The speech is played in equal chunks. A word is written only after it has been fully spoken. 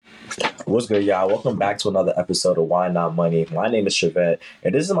What's good, y'all? Welcome back to another episode of Why Not Money. My name is Chevette,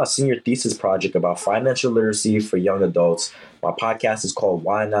 and this is my senior thesis project about financial literacy for young adults. My podcast is called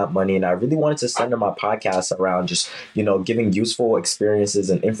Why Not Money, and I really wanted to center my podcast around just, giving useful experiences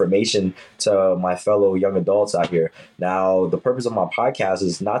and information to my fellow young adults out here. Now, the purpose of my podcast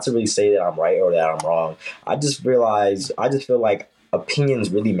is not to really say that I'm right or that I'm wrong. I just feel like opinions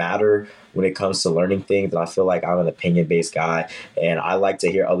really matter when it comes to learning things, and I feel like I'm an opinion-based guy, and I like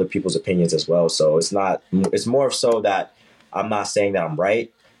to hear other people's opinions as well. So it's more so that I'm not saying that I'm right,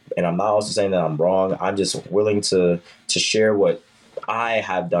 and I'm not also saying that I'm wrong. I'm just willing to share what I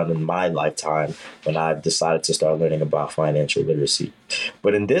have done in my lifetime when I've decided to start learning about financial literacy.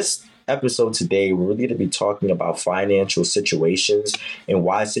 But in this episode today, we're really going to be talking about financial situations and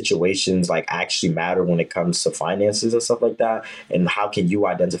why situations like actually matter when it comes to finances and stuff like that, and how can you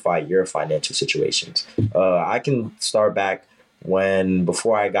identify your financial situations. I can start back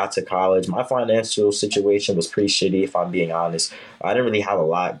before I got to college. My financial situation was pretty shitty, if I'm being honest. I didn't really have a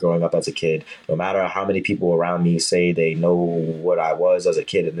lot growing up as a kid. No matter how many people around me say they know what I was as a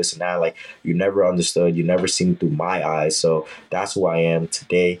kid and this and that, like, you never understood, you never seen through my eyes. So that's who I am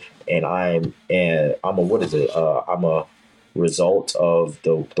today. And I'm a result of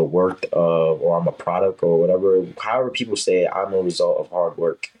the work of, or I'm a product or whatever, however people say it. I'm a result of hard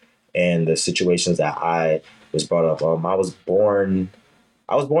work and the situations that I was brought up. I was born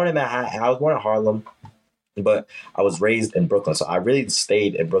in Manhattan. I was born in Harlem, but I was raised in Brooklyn. So I really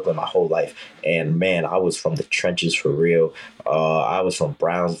stayed in Brooklyn my whole life. And man, I was from the trenches for real. I was from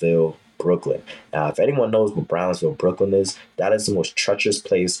Brownsville, Brooklyn. Now, if anyone knows what Brownsville, Brooklyn is, that is the most treacherous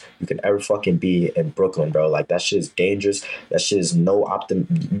place you can ever fucking be in Brooklyn, bro. Like, that shit is dangerous. That shit is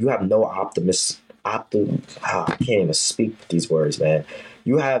you have no I can't even speak these words, man.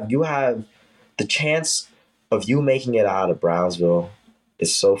 You have the chance of you making it out of Brownsville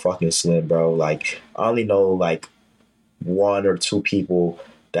is so fucking slim, bro. Like, I only know like one or two people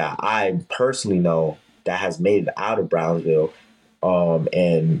that I personally know that has made it out of Brownsville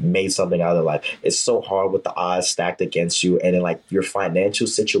and made something out of life. It's so hard with the odds stacked against you, and then like your financial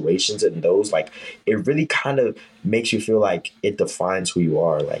situations and those, like, it really kind of makes you feel like it defines who you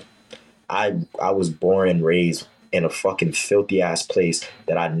are. Like, I was born and raised in a fucking filthy ass place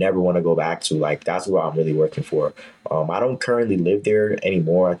that I never want to go back to. Like, that's what I'm really working for. I don't currently live there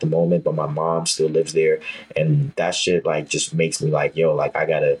anymore at the moment, but my mom still lives there, and that shit like just makes me like, yo, like I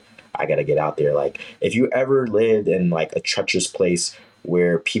gotta get out there. Like, if you ever lived in like a treacherous place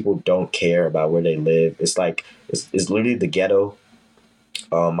where people don't care about where they live, it's like it's literally the ghetto.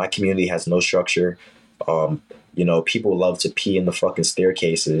 My community has no structure. People love to pee in the fucking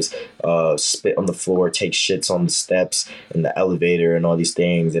staircases, spit on the floor, take shits on the steps in the elevator and all these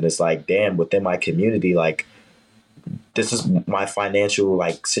things. And it's like, damn, within my community, like, this is my financial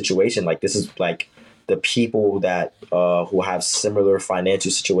like situation. Like, this is like the people that who have similar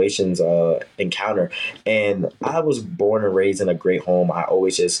financial situations encounter. And I was born and raised in a great home. I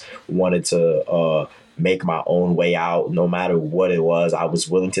always just wanted to make my own way out, no matter what it was. I was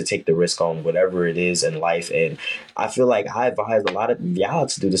willing to take the risk on whatever it is in life. And I feel like I advise a lot of y'all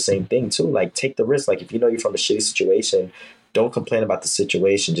to do the same thing too. Like, take the risk. Like, if you know you're from a shitty situation, don't complain about the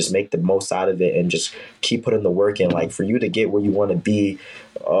situation. Just make the most out of it and just keep putting the work in. Like, for you to get where you want to be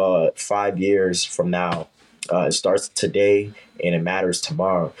 5 years from now, it starts today and it matters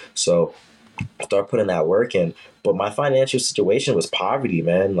tomorrow. So start putting that work in. But my financial situation was poverty,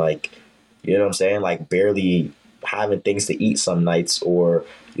 man. Like, you know what I'm saying? Like, barely having things to eat some nights, or,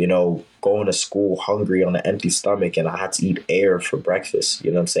 going to school hungry on an empty stomach, and I had to eat air for breakfast. You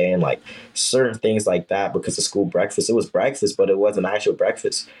know what I'm saying? Like, certain things like that, because the school breakfast, it was breakfast, but it wasn't actual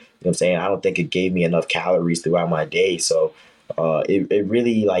breakfast. You know what I'm saying? I don't think it gave me enough calories throughout my day. So it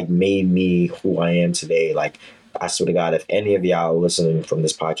really like made me who I am today. Like, I swear to God, if any of y'all listening from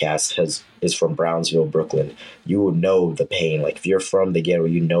this podcast is from Brownsville, Brooklyn, you will know the pain. Like, if you're from the ghetto,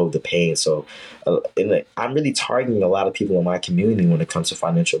 you know the pain. So I'm really targeting a lot of people in my community when it comes to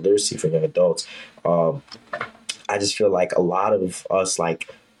financial literacy for young adults. I just feel like a lot of us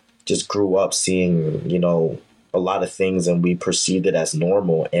like just grew up seeing, a lot of things, and we perceived it as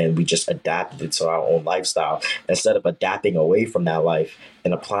normal, and we just adapted it to our own lifestyle instead of adapting away from that life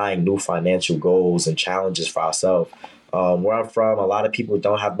and applying new financial goals and challenges for ourselves. Where I'm from, a lot of people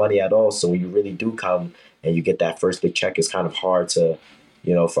don't have money at all. So when you really do come and you get that first big check, it's kind of hard to,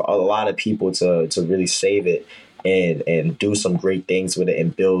 for a lot of people to really save it and do some great things with it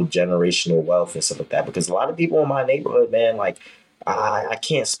and build generational wealth and stuff like that. Because a lot of people in my neighborhood, man, like, I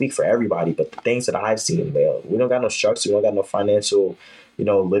can't speak for everybody, but the things that I've seen, man, we don't got no structure, we don't got no financial,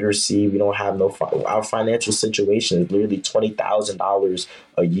 literacy. We don't have our financial situation is literally $20,000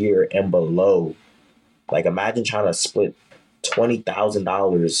 a year and below. Like, imagine trying to split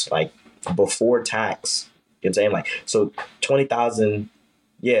 $20,000 like before tax. You know what I'm saying? Like, so 20,000,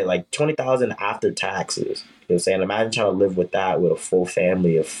 yeah, like 20,000 after taxes. You know what I'm saying? Imagine trying to live with that with a full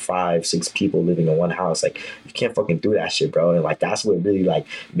family of 5, 6 people living in one house. Like, you can't fucking do that shit, bro. And like, that's what really like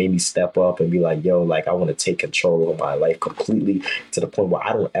made me step up and be like, yo, like, I want to take control of my life completely, to the point where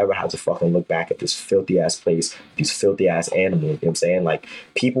I don't ever have to fucking look back at this filthy ass place, these filthy ass animals. You know what I'm saying? Like,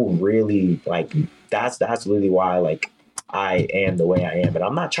 people really like, that's really why, like, I am the way I am. And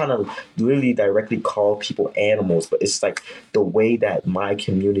I'm not trying to really directly call people animals, but it's like the way that my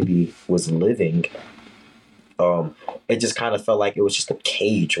community was living. It just kind of felt like it was just a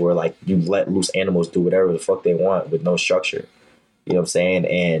cage where like you let loose animals do whatever the fuck they want with no structure. You know what I'm saying?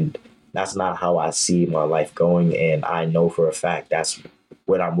 And that's not how I see my life going. And I know for a fact that's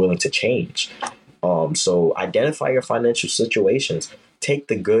what I'm willing to change. So identify your financial situations, take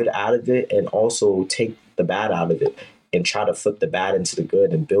the good out of it, and also take the bad out of it, and try to flip the bad into the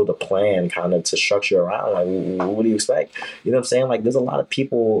good and build a plan kind of to structure around. Like, what do you expect? You know what I'm saying? Like, there's a lot of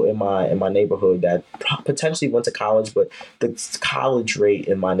people in my neighborhood that potentially went to college, but the college rate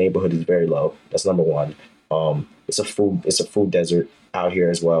in my neighborhood is very low. That's number one. It's a food desert out here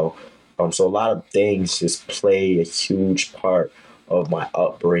as well. So a lot of things just play a huge part of my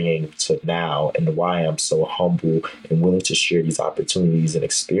upbringing to now, and why I'm so humble and willing to share these opportunities and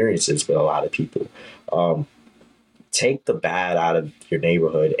experiences with a lot of people. Take the bad out of your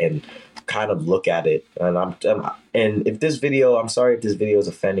neighborhood and kind of look at it. And if this video, I'm sorry if this video is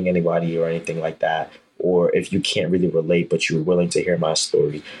offending anybody or anything like that, or if you can't really relate but you're willing to hear my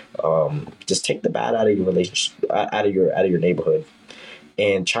story. Just take the bad out of your relationship, out of your neighborhood,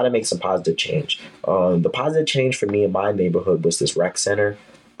 and try to make some positive change. The positive change for me in my neighborhood was this rec center.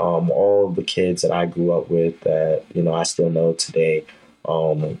 All the kids that I grew up with that, I still know today.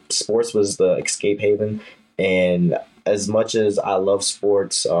 Sports was the escape haven. And as much as I love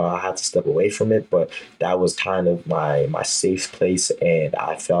sports, I had to step away from it, but that was kind of my safe place. And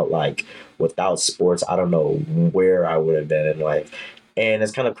I felt like without sports, I don't know where I would have been in life. And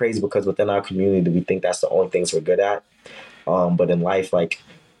it's kind of crazy because within our community, we think that's the only things we're good at. But in life, like,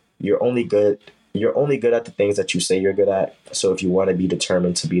 you're only good at the things that you say you're good at. So if you want to be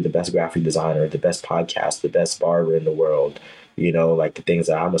determined to be the best graphic designer, the best podcast, the best barber in the world, like the things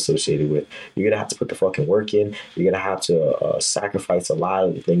that I'm associated with, you're going to have to put the fucking work in. You're going to have to sacrifice a lot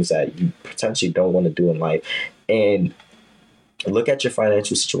of the things that you potentially don't want to do in life. And look at your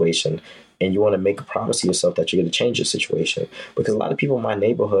financial situation, and you want to make a promise to yourself that you're going to change your situation. Because a lot of people in my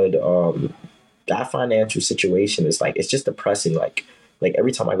neighborhood, that financial situation is like, it's just depressing. Like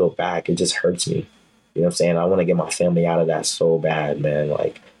every time I go back, it just hurts me. You know what I'm saying? I want to get my family out of that so bad, man.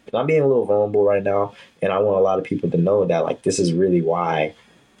 Like, I'm being a little vulnerable right now, and I want a lot of people to know that, like, this is really why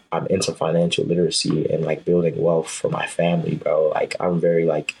I'm into financial literacy and like building wealth for my family, bro. Like, I'm very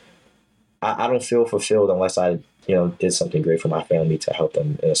like, I don't feel fulfilled unless I, did something great for my family to help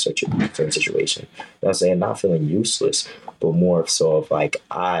them in a certain situation. You know what I'm saying? Not feeling useless, but more so of like,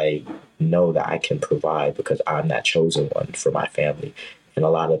 I know that I can provide because I'm that chosen one for my family. And a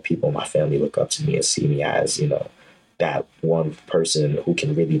lot of people in my family look up to me and see me as, that one person who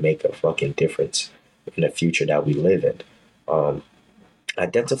can really make a fucking difference in the future that we live in.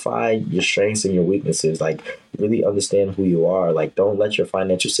 Identify your strengths and your weaknesses. Like, really understand who you are. Like, don't let your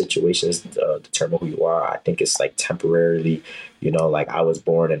financial situations determine who you are. I think it's like temporarily, like, I was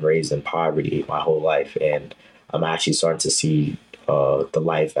born and raised in poverty my whole life, and I'm actually starting to see the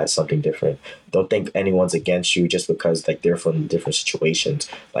life as something different. Don't think anyone's against you just because like they're from different situations.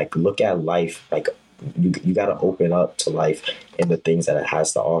 Like, look at life. Like, you got to open up to life and the things that it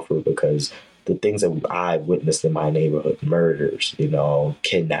has to offer, because the things that I've witnessed in my neighborhood, murders,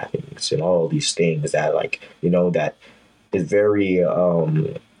 kidnappings, and all these things that, like, that is very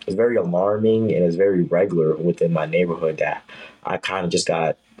alarming and is very regular within my neighborhood, that I kind of just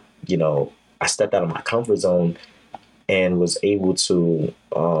got, I stepped out of my comfort zone and was able to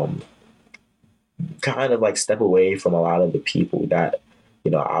kind of like step away from a lot of the people that,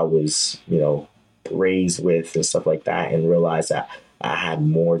 I was, raised with and stuff like that, and realize that I had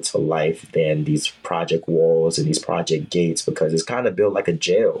more to life than these project walls and these project gates, because it's kind of built like a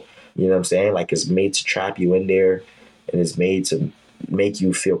jail. You know what I'm saying? Like, it's made to trap you in there, and it's made to make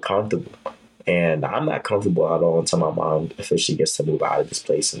you feel comfortable. And I'm not comfortable at all until my mom officially gets to move out of this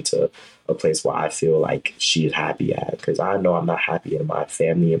place into a place where I feel like she's happy at, because I know I'm not happy, and my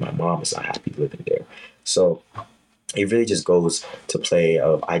family and my mom is not happy living there. So it really just goes to play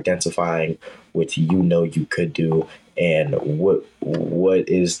of identifying what you could do, and what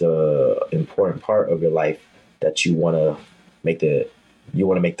is the important part of your life that you want to make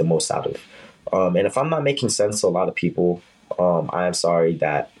the most out of. And if I'm not making sense to a lot of people, I am sorry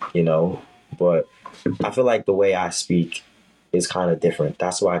that, but I feel like the way I speak is kind of different.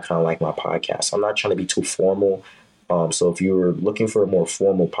 That's why I kind of like my podcast. I'm not trying to be too formal. So if you're looking for a more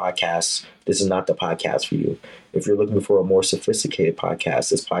formal podcast, this is not the podcast for you. If you're looking for a more sophisticated podcast,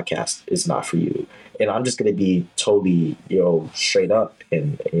 this podcast is not for you. And I'm just going to be totally, straight up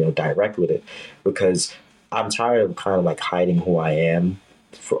and, direct with it, because I'm tired of kind of like hiding who I am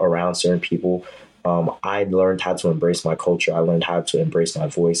around certain people. I learned how to embrace my culture. I learned how to embrace my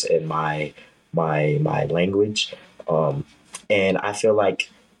voice and my language. And I feel like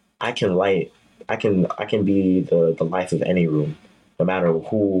I can light I can be the life of any room, no matter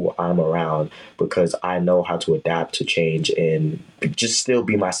who I'm around, because I know how to adapt to change and just still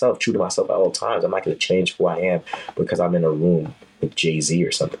be myself, true to myself at all times. I'm not going to change who I am because I'm in a room with Jay-Z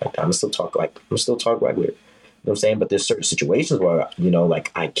or something like that. I'm still talk regular. You know what I'm saying? But there's certain situations where,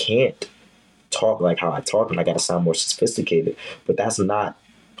 like I can't talk like how I talk and I got to sound more sophisticated, but that's not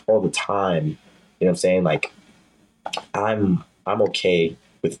all the time. You know what I'm saying? Like I'm okay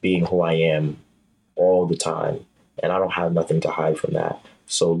with being who I am all the time, and I don't have nothing to hide from that.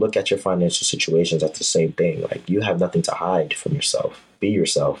 So look at your financial situations. That's the same thing. Like, you have nothing to hide from yourself. Be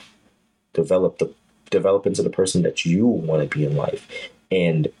yourself. Develop into the person that you want to be in life,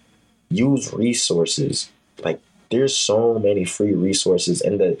 and use resources. Like, there's so many free resources,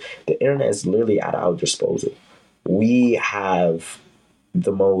 and the internet is literally at our disposal. We have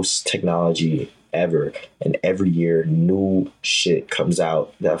the most technology ever, and every year new shit comes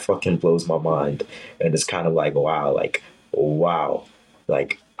out that fucking blows my mind, and it's kind of like, wow, like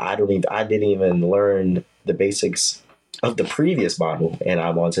I didn't even learn the basics of the previous model, and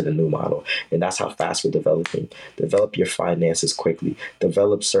I'm onto the new model. And that's how fast we're developing. Develop your finances quickly.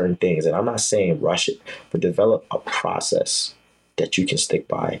 Develop certain things, and I'm not saying rush it, but develop a process that you can stick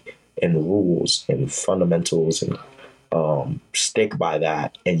by, and rules and fundamentals, and stick by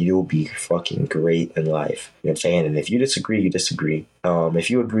that, and you'll be fucking great in life. You know what I'm saying? And if you disagree, you disagree. If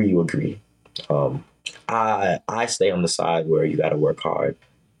you agree, you agree. I stay on the side where you got to work hard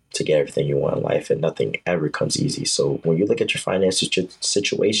to get everything you want in life, and nothing ever comes easy. So when you look at your financial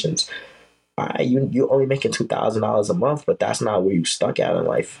situations, you're only making $2,000 a month, but that's not where you stuck at in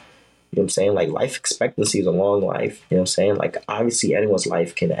life. You know what I'm saying? Like, life expectancy is a long life. You know what I'm saying? Like, obviously anyone's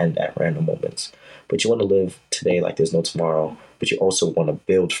life can end at random moments, but you want to live today like there's no tomorrow, but you also want to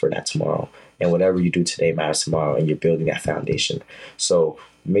build for that tomorrow. And whatever you do today matters tomorrow, and you're building that foundation. So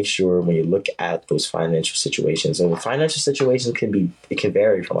make sure when you look at those financial situations, and financial situations can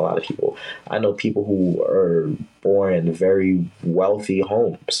vary from a lot of people. I know people who are born in very wealthy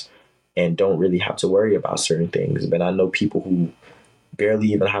homes and don't really have to worry about certain things. But I know people who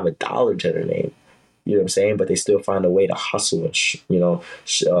barely even have a dollar to their name. You know what I'm saying? But they still find a way to hustle and,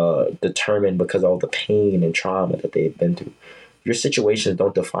 determine because of all the pain and trauma that they've been through. Your situations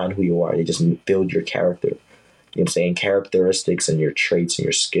don't define who you are. They just build your character. You know what I'm saying? Characteristics and your traits and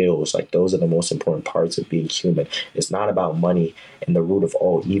your skills, like, those are the most important parts of being human. It's not about money and the root of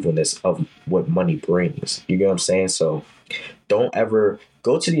all evilness of what money brings. You know what I'm saying? So don't ever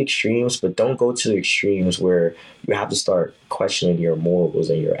go to the extremes, but don't go to the extremes where you have to start questioning your morals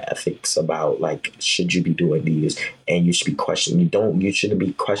and your ethics about, like, should you be doing these? And you should be questioning. You shouldn't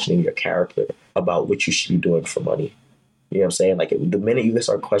be questioning your character about what you should be doing for money. You know what I'm saying? Like, the minute you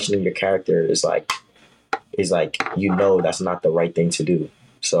start questioning your character is like, that's not the right thing to do.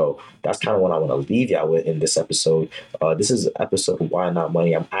 So that's kind of what I want to leave y'all with in this episode. This is episode Why Not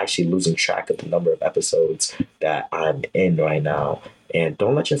Money. I'm actually losing track of the number of episodes that I'm in right now. And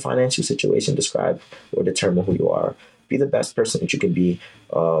don't let your financial situation describe or determine who you are. Be the best person that you can be,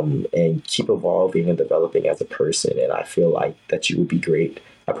 and keep evolving and developing as a person. And I feel like that you will be great.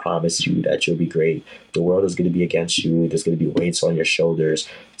 I promise you that you'll be great. The world is going to be against you. There's going to be weights on your shoulders.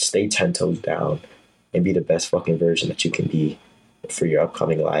 Stay 10 toes down and be the best fucking version that you can be for your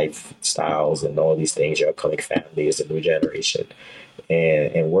upcoming lifestyles and all these things, your upcoming families and new generation.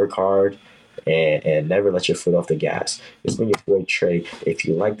 And work hard, and never let your foot off the gas. It's been your boy Trey. If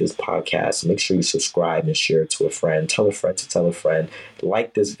you like this podcast, make sure you subscribe and share it to a friend. Tell a friend to tell a friend.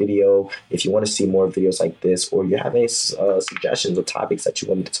 Like this video. If you want to see more videos like this, or you have any suggestions or topics that you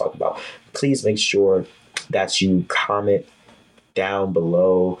want me to talk about, please make sure that you comment down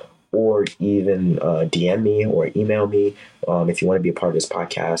below, or even DM me or email me if you want to be a part of this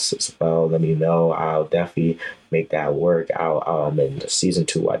podcast as well. Let me know. I'll definitely make that work out. In season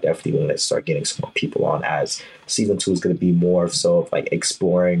 2, I definitely want to start getting some more people on, as season 2 is going to be more so of like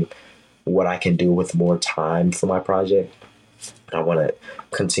exploring what I can do with more time for my project. I want to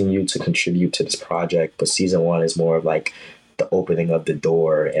continue to contribute to this project, but season 1 is more of like the opening of the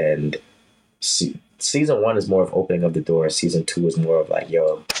door, and season 1 is more of opening of the door. Season 2 is more of like,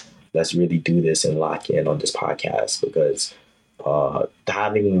 yo, let's really do this and lock in on this podcast, because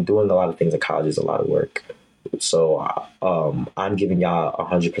doing a lot of things in college is a lot of work. So I'm giving y'all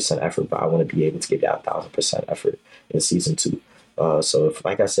 100% effort, but I want to be able to give y'all 1,000% effort in season 2. So if,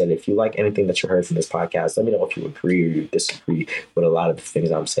 like I said, if you like anything that you heard from this podcast, let me know if you agree or you disagree with a lot of the things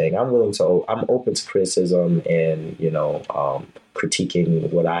I'm saying. I'm open to criticism and,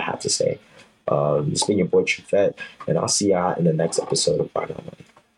 critiquing what I have to say. It's been your boy Trifet, and I'll see y'all in the next episode of Barber.